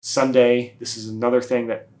Sunday, this is another thing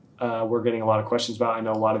that we're getting a lot of questions about. I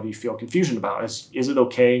know a lot of you feel confusion about. Is it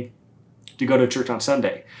okay to go to church on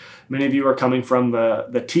Sunday? Many of you are coming from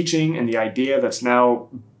the teaching and the idea that's now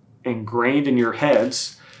ingrained in your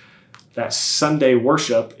heads that Sunday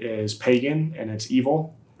worship is pagan and it's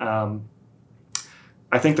evil.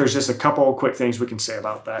 I think there's just a couple quick things we can say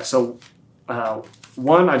about that. So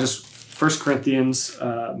one, 1 Corinthians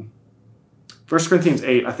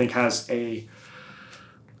 8, I think, has a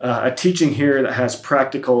teaching here that has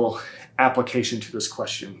practical application to this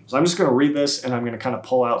question. So I'm just going to read this, and I'm going to kind of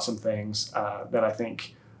pull out some things that I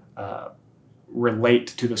think relate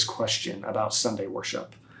to this question about Sunday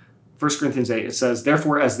worship. 1 Corinthians 8, it says,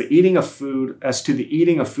 "Therefore, as to the eating of food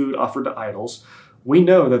offered to idols, we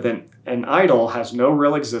know that an idol has no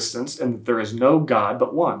real existence and that there is no God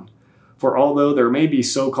but one. For although there may be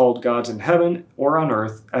so-called gods in heaven or on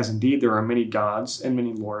earth, as indeed there are many gods and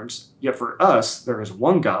many lords, yet for us there is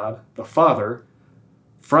one God, the Father,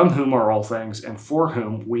 from whom are all things and for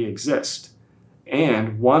whom we exist,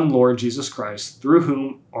 and one Lord Jesus Christ, through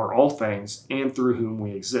whom are all things and through whom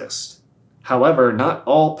we exist. However, not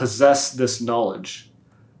all possess this knowledge."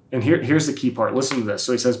 And here's the key part. Listen to this.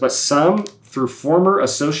 So he says, "But some, through former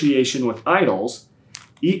association with idols,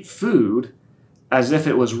 eat food as if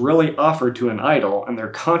it was really offered to an idol, and their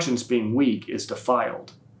conscience being weak is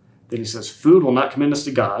defiled." Then he says, "Food will not commend us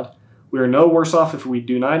to God. We are no worse off if we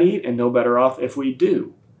do not eat, and no better off if we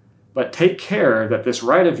do. But take care that this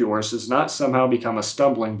right of yours does not somehow become a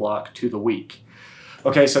stumbling block to the weak."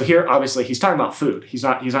 Okay, so here, obviously, he's talking about food. He's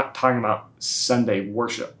not talking about Sunday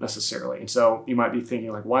worship necessarily. And so you might be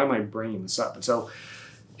thinking, like, why am I bringing this up? And so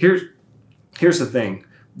here's the thing.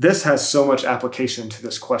 This has so much application to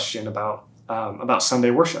this question about Sunday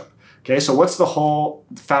worship. Okay, so what's the whole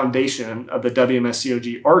foundation of the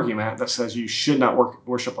WMSCOG argument that says you should not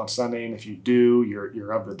worship on Sunday, and if you do,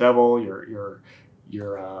 you're of the devil, you're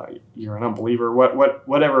an unbeliever,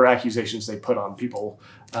 whatever accusations they put on people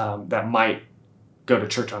that might go to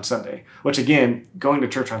church on Sunday, which again, going to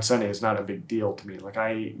church on Sunday is not a big deal to me. Like,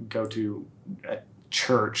 I go to a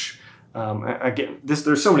church. Again,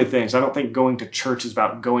 there's so many things. I don't think going to church is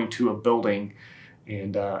about going to a building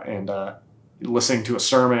and listening to a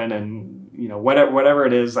sermon and, whatever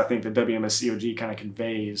it is. I think the WMSCOG kind of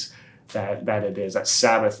conveys that it is, that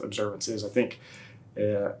Sabbath observance is. I think,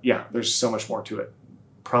 there's so much more to it.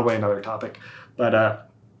 Probably another topic. But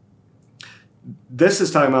this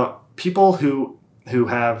is talking about people who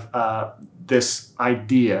have this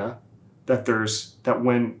idea that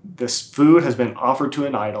when this food has been offered to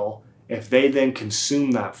an idol, if they then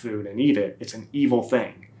consume that food and eat it, it's an evil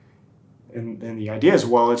thing. And the idea is,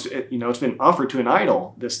 well, it's been offered to an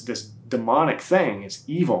idol, this demonic thing. It's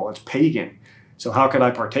evil, it's pagan. So how could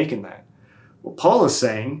I partake in that? What Paul is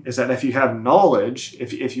saying is that if you have knowledge,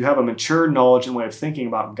 if you have a mature knowledge and way of thinking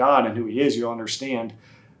about God and who he is, you'll understand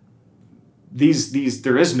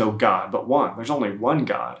there is no God but one. There's only one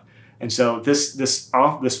God. And so this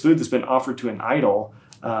food that's been offered to an idol,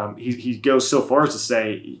 he goes so far as to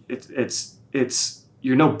say it's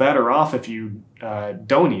you're no better off if you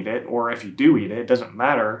don't eat it, or if you do eat it. It doesn't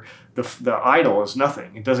matter. The idol is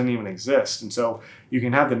nothing. It doesn't even exist. And so you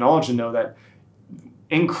can have the knowledge to know that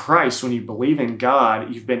in Christ, when you believe in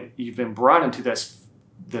God, you've been brought into this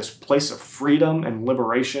place of freedom and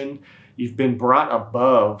liberation. You've been brought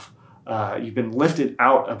above. You've been lifted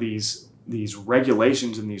out of these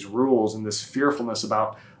regulations and these rules and this fearfulness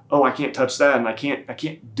about, oh, I can't touch that, and I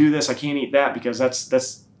can't do this, I can't eat that because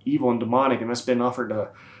that's evil and demonic, and that's been offered to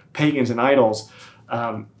pagans and idols.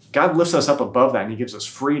 God lifts us up above that, and he gives us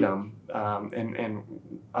freedom.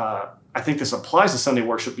 I think this applies to Sunday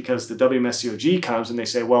worship because the WMSCOG comes and they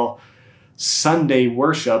say, well, Sunday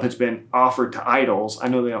worship has been offered to idols. I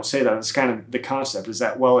know they don't say that. It's kind of the concept is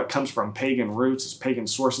that, well, it comes from pagan roots, it's pagan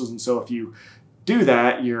sources, and so if you do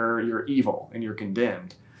that, you're evil and you're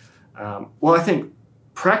condemned. Well, I think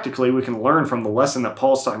practically we can learn from the lesson that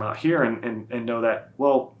Paul's talking about here and know that,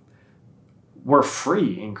 well, we're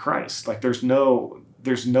free in Christ. Like there's no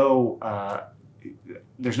God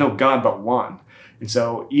but one. And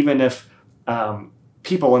so even if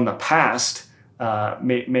people in the past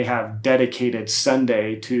may have dedicated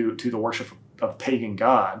Sunday to the worship of pagan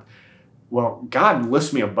God, well, God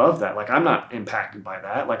lifts me above that. Like I'm not impacted by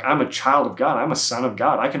that. Like I'm a child of God. I'm a son of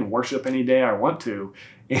God. I can worship any day I want to,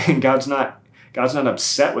 and God's not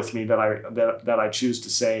upset with me that I choose to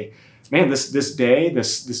say, man, this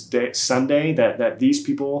day Sunday that these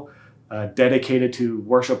people dedicated to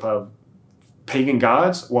worship of pagan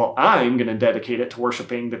gods, well, I'm going to dedicate it to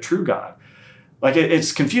worshiping the true God. Like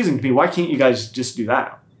it's confusing to me. Why can't you guys just do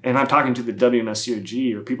that? And I'm talking to the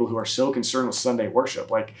WMSCOG or people who are so concerned with Sunday worship.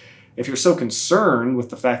 Like, if you're so concerned with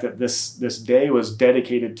the fact that this day was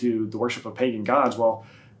dedicated to the worship of pagan gods, well,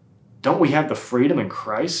 don't we have the freedom in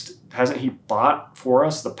Christ? Hasn't he bought for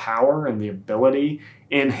us the power and the ability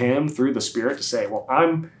in him through the Spirit to say, well,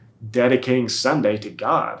 I'm dedicating Sunday to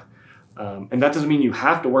God. And that doesn't mean you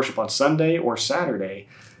have to worship on Sunday or Saturday.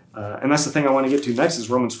 And that's the thing I want to get to next is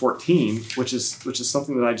Romans 14, which is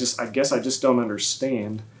something that I guess I just don't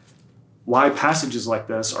understand why passages like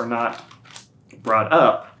this are not brought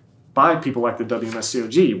up by people like the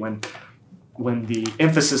WMSCOG when the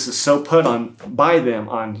emphasis is so put on by them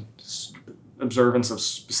on observance of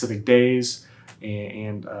specific days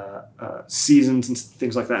and seasons and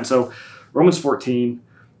things like that. And so Romans 14,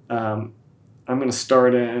 I'm going to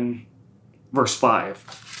start in verse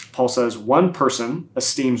 5. Paul says, one person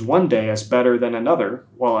esteems one day as better than another,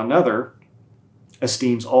 while another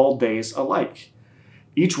esteems all days alike.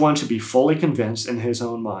 Each one should be fully convinced in his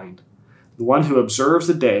own mind. The one who observes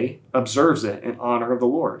the day observes it in honor of the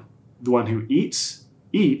Lord. The one who eats,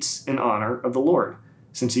 eats in honor of the Lord,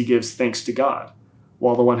 since he gives thanks to God,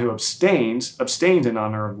 while the one who abstains, abstains in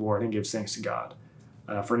honor of the Lord and gives thanks to God.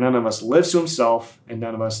 For none of us lives to himself, and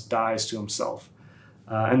none of us dies to himself.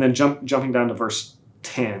 And then jumping down to verse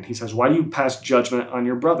 10, he says, why do you pass judgment on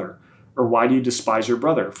your brother? Or why do you despise your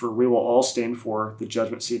brother? For we will all stand before the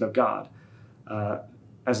judgment seat of God.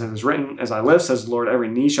 As it is written, as I live, says the Lord, every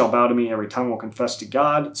knee shall bow to me, every tongue will confess to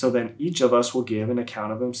God. So then each of us will give an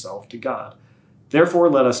account of himself to God. Therefore,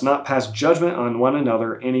 let us not pass judgment on one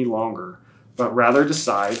another any longer, but rather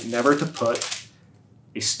decide never to put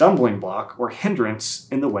a stumbling block or hindrance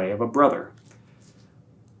in the way of a brother.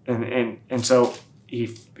 And so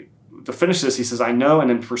to finish this, he says, I know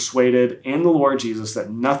and am persuaded in the Lord Jesus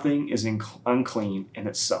that nothing is unclean in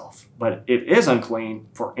itself, but it is unclean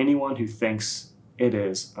for anyone who thinks it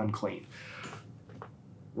is unclean.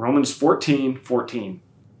 Romans 14:14,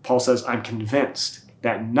 Paul says, I'm convinced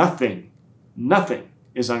that nothing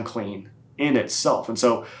is unclean in itself. And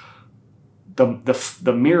so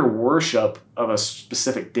the mere worship of a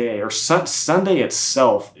specific day or Sunday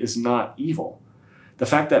itself is not evil. The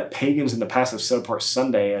fact that pagans in the past have set apart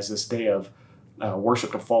Sunday as this day of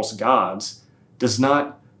worship to false gods does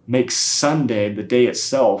not make Sunday, the day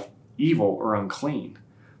itself, evil or unclean.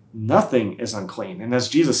 Nothing is unclean. And as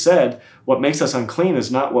Jesus said, what makes us unclean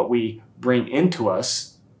is not what we bring into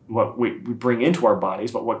us, what we bring into our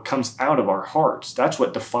bodies, but what comes out of our hearts. That's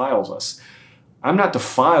what defiles us. I'm not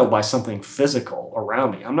defiled by something physical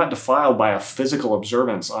around me. I'm not defiled by a physical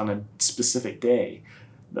observance on a specific day.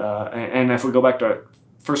 And if we go back to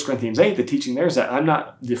 1 Corinthians 8, the teaching there is that I'm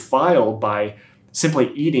not defiled by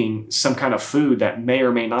simply eating some kind of food that may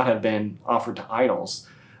or may not have been offered to idols.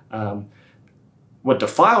 What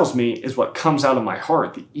defiles me is what comes out of my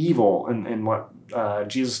heart, the evil and what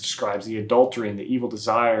Jesus describes, the adultery and the evil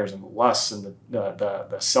desires and the lusts and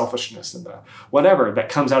the selfishness and the whatever that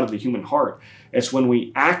comes out of the human heart. It's when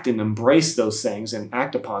we act and embrace those things and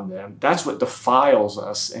act upon them, that's what defiles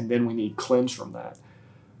us, and then we need cleanse from that.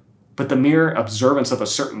 But the mere observance of a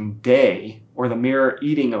certain day or the mere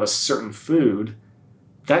eating of a certain food,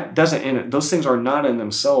 that doesn't in it. Those things are not in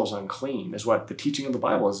themselves unclean, is what the teaching of the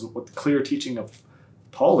Bible is, what the clear teaching of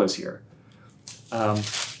Paul is here.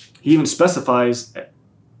 He even specifies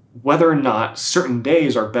whether or not certain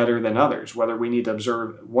days are better than others, whether we need to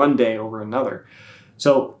observe one day over another.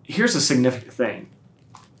 So here's a significant thing.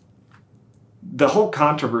 The whole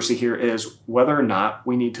controversy here is whether or not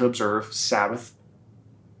we need to observe Sabbath,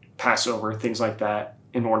 Passover, things like that,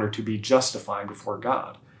 in order to be justified before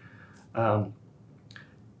God.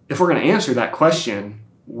 If we're going to answer that question,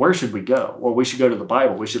 where should we go? Well, we should go to the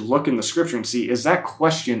Bible. We should look in the Scripture and see, is that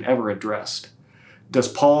question ever addressed? Does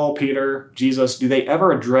Paul, Peter, Jesus, do they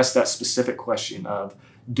ever address that specific question of,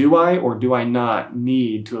 do I or do I not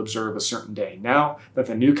need to observe a certain day? Now that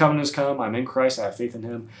the new covenant has come, I'm in Christ, I have faith in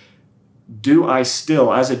him, do I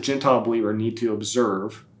still, as a Gentile believer, need to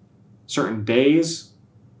observe certain days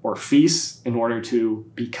or feasts in order to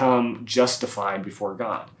become justified before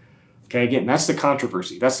God? Okay, again, that's the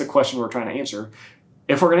controversy. That's the question we're trying to answer.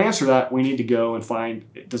 If we're going to answer that, we need to go and find,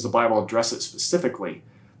 does the Bible address it specifically?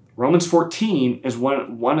 Romans 14 is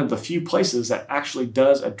one of the few places that actually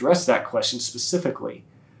does address that question specifically.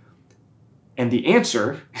 And the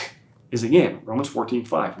answer is, again, Romans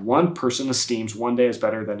 14:5. One person esteems one day as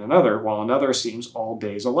better than another, while another esteems all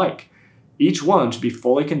days alike. Each one should be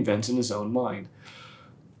fully convinced in his own mind.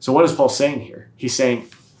 So what is Paul saying here? He's saying,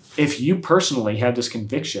 if you personally have this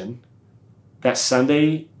conviction that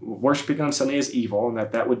Sunday, worshiping on Sunday is evil, and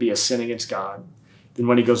that would be a sin against God, then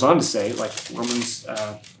when he goes on to say, like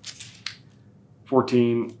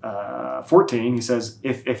 14, he says,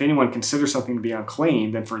 if anyone considers something to be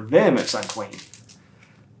unclean, then for them it's unclean.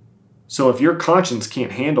 So if your conscience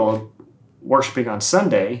can't handle worshiping on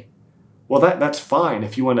Sunday, well, that's fine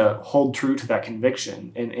if you want to hold true to that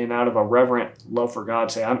conviction and out of a reverent love for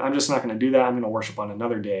God, say, I'm just not going to do that. I'm going to worship on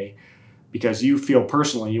another day because you feel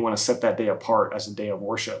personally you want to set that day apart as a day of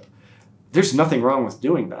worship. There's nothing wrong with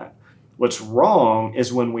doing that. What's wrong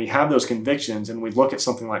is when we have those convictions and we look at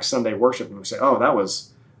something like Sunday worship and we say, oh, that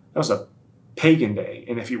was a pagan day.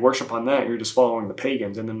 And if you worship on that, you're just following the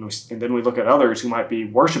pagans. And then we look at others who might be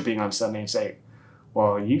worshiping on Sunday and say,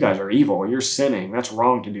 well, you guys are evil. You're sinning. That's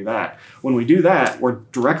wrong to do that. When we do that, we're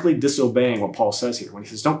directly disobeying what Paul says here. When he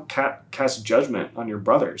says, don't cast judgment on your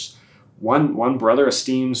brothers. One brother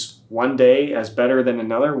esteems one day as better than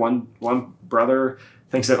another. One brother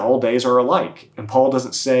thinks that all days are alike. And Paul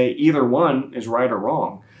doesn't say either one is right or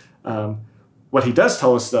wrong. What he does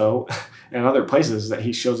tell us, though, in other places, that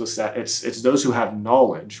he shows us that it's those who have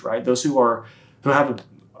knowledge, right? Those who have,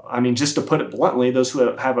 just to put it bluntly, those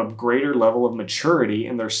who have a greater level of maturity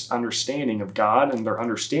in their understanding of God and their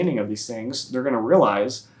understanding of these things, they're going to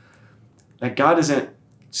realize that God isn't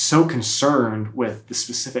so concerned with the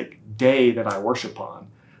specific day that I worship on,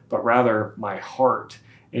 but rather my heart.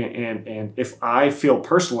 And if I feel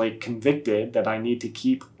personally convicted that I need to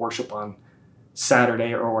keep worship on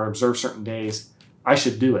Saturday or observe certain days, I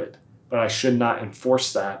should do it, but I should not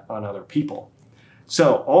enforce that on other people.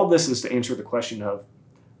 So all this is to answer the question of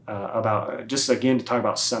about, just again, to talk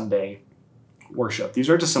about Sunday worship. These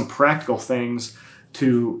are just some practical things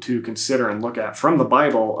to consider and look at from the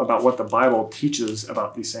Bible about what the Bible teaches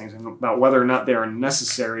about these things and about whether or not they are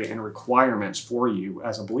necessary and requirements for you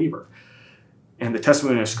as a believer. And the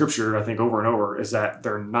testimony of Scripture, I think, over and over, is that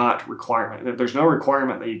they're not requirement. There's no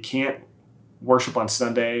requirement that you can't worship on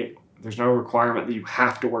Sunday. There's no requirement that you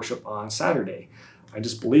have to worship on Saturday. I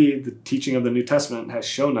just believe the teaching of the New Testament has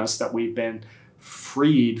shown us that we've been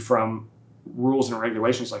freed from rules and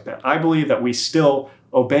regulations like that. I believe that we still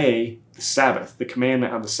obey the Sabbath, the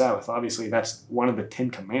commandment of the Sabbath. Obviously, that's one of the 10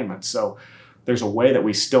 commandments. So there's a way that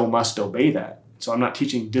we still must obey that. So I'm not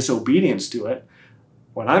teaching disobedience to it.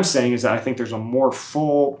 What I'm saying is that I think there's a more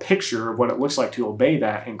full picture of what it looks like to obey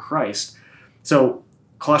that in Christ. So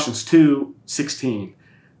Colossians 2:16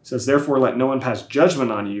 says, therefore let no one pass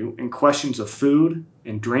judgment on you in questions of food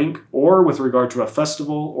and drink, or with regard to a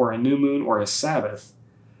festival or a new moon or a Sabbath.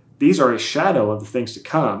 These are a shadow of the things to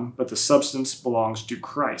come, but the substance belongs to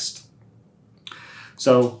Christ.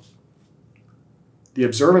 So the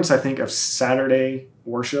observance, I think, of Saturday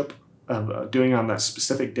worship, of doing on that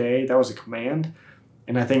specific day, that was a command.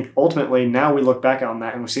 And I think ultimately now we look back on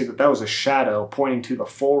that and we see that that was a shadow pointing to the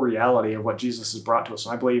full reality of what Jesus has brought to us.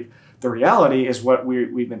 And I believe the reality is what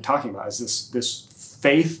we've been talking about, is this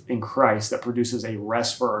faith in Christ that produces a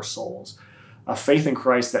rest for our souls, a faith in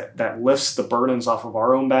Christ that lifts the burdens off of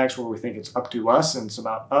our own backs where we think it's up to us and it's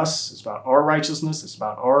about us, it's about our righteousness, it's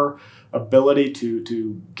about our ability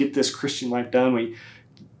to get this Christian life done. We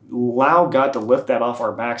allow God to lift that off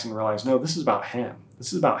our backs and realize, no, this is about Him.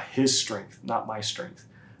 This is about His strength, not my strength.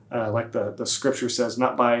 Like the scripture says,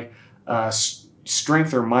 not by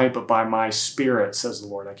strength or might, but by my spirit, says the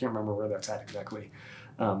Lord. I can't remember where that's at exactly.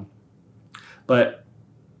 But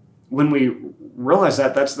when we realize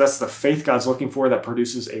that's the faith God's looking for that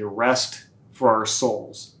produces a rest for our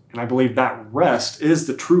souls. And I believe that rest is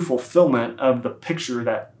the true fulfillment of the picture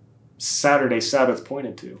that Saturday Sabbath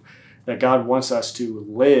pointed to, that God wants us to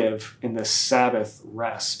live in this Sabbath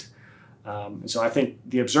rest. And so I think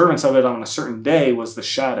the observance of it on a certain day was the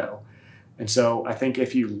shadow. And so I think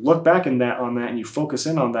if you look back on that and you focus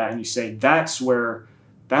in on that and you say, that's where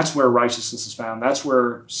righteousness is found, that's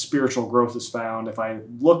where spiritual growth is found. If I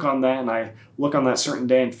look on that and I look on that certain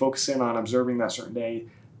day and focus in on observing that certain day,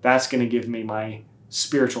 that's going to give me my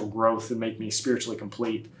spiritual growth and make me spiritually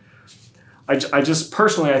complete. I just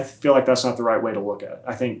personally, I feel like that's not the right way to look at it.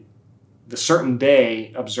 I think the certain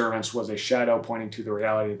day observance was a shadow pointing to the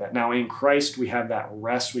reality that now in Christ we have that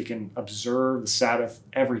rest. We can observe the Sabbath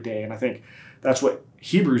every day. And I think that's what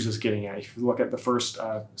Hebrews is getting at. If you look at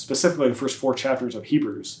specifically the first 4 chapters of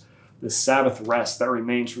Hebrews, the Sabbath rest that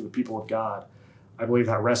remains for the people of God. I believe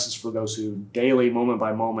that rest is for those who daily, moment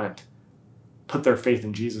by moment, put their faith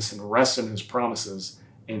in Jesus and rest in His promises.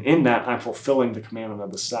 And in that, I'm fulfilling the commandment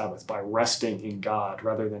of the Sabbath by resting in God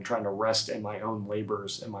rather than trying to rest in my own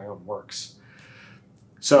labors and my own works.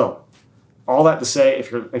 So, all that to say,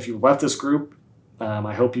 if you left this group,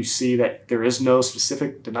 I hope you see that there is no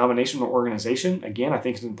specific denomination or organization. Again, I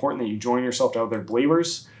think it's important that you join yourself to other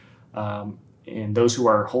believers and those who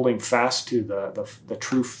are holding fast to the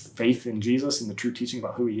true faith in Jesus and the true teaching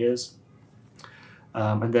about who He is.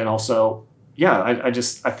 And then also,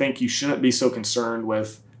 I think you shouldn't be so concerned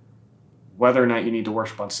with whether or not you need to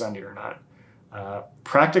worship on Sunday or not.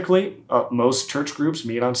 Practically, most church groups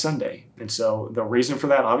meet on Sunday. And so the reason for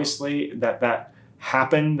that, obviously, that's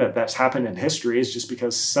happened in history is just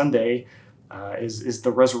because Sunday is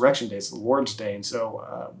the resurrection day, it's the Lord's day. And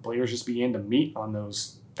so believers just began to meet on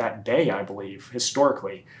that day, I believe,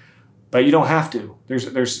 historically. But you don't have to.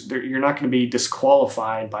 You're not going to be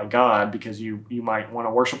disqualified by God because you might want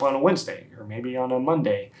to worship on a Wednesday or maybe on a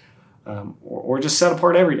Monday. Or just set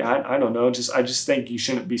apart every day. I don't know. I just think you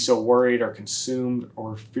shouldn't be so worried or consumed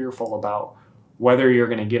or fearful about whether you're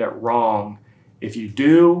going to get it wrong if you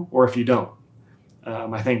do or if you don't.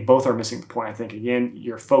 I think both are missing the point. I think, again,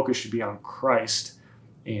 your focus should be on Christ,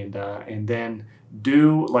 and then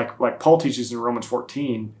do like Paul teaches in Romans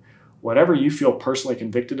 14. Whatever you feel personally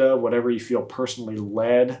convicted of, whatever you feel personally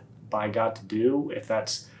led by God to do, if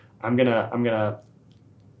that's I'm gonna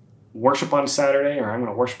worship on Saturday or I'm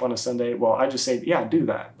going to worship on a Sunday, well, I just say, do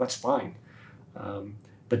that. That's fine.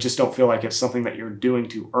 But just don't feel like it's something that you're doing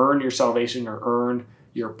to earn your salvation or earn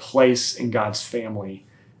your place in God's family.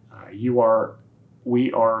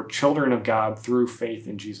 We are children of God through faith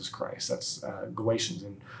in Jesus Christ. That's Galatians.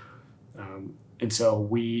 And so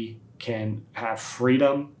we can have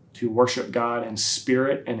freedom to worship God in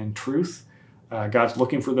spirit and in truth. God's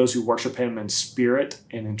looking for those who worship him in spirit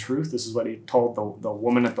and in truth. This is what he told the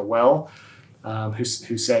woman at the well, who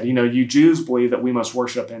said, you Jews believe that we must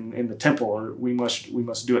worship in the temple, or we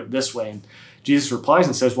must do it this way. And Jesus replies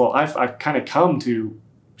and says, well, I've kind of come to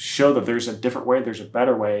show that there's a different way, there's a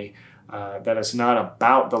better way, that it's not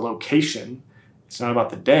about the location, it's not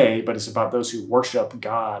about the day, but it's about those who worship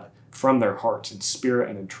God from their hearts in spirit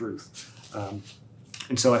and in truth.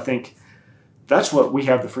 And so I think that's what we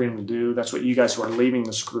have the freedom to do. That's what you guys who are leaving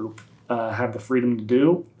this group have the freedom to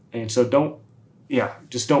do. And so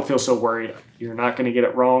just don't feel so worried. You're not going to get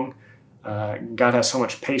it wrong. God has so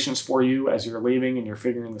much patience for you as you're leaving and you're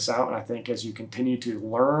figuring this out. And I think as you continue to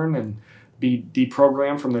learn and be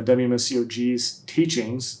deprogrammed from the WMSCOG's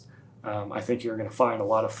teachings, I think you're going to find a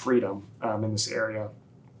lot of freedom in this area.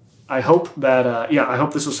 I hope that, I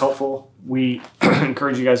hope this was helpful. We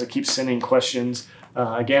encourage you guys to keep sending questions.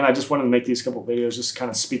 Again, I just wanted to make these couple of videos just to kind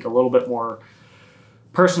of speak a little bit more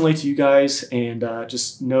personally to you guys, and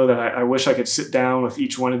just know that I wish I could sit down with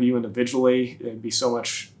each one of you individually. It'd be so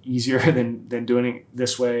much easier than doing it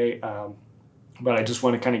this way. But I just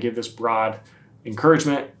want to kind of give this broad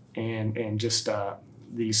encouragement and just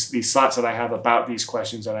these thoughts that I have about these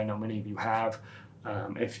questions that I know many of you have.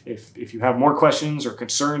 If you have more questions or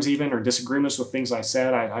concerns even or disagreements with things I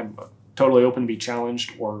said, I'm totally open to be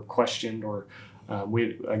challenged or questioned, or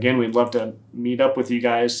we'd love to meet up with you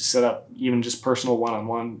guys to set up even just personal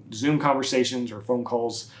one-on-one Zoom conversations or phone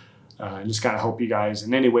calls, and just kind of help you guys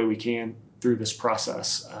in any way we can through this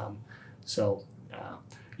process.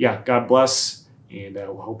 God bless, and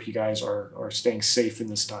we'll hope you guys are staying safe in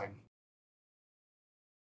this time.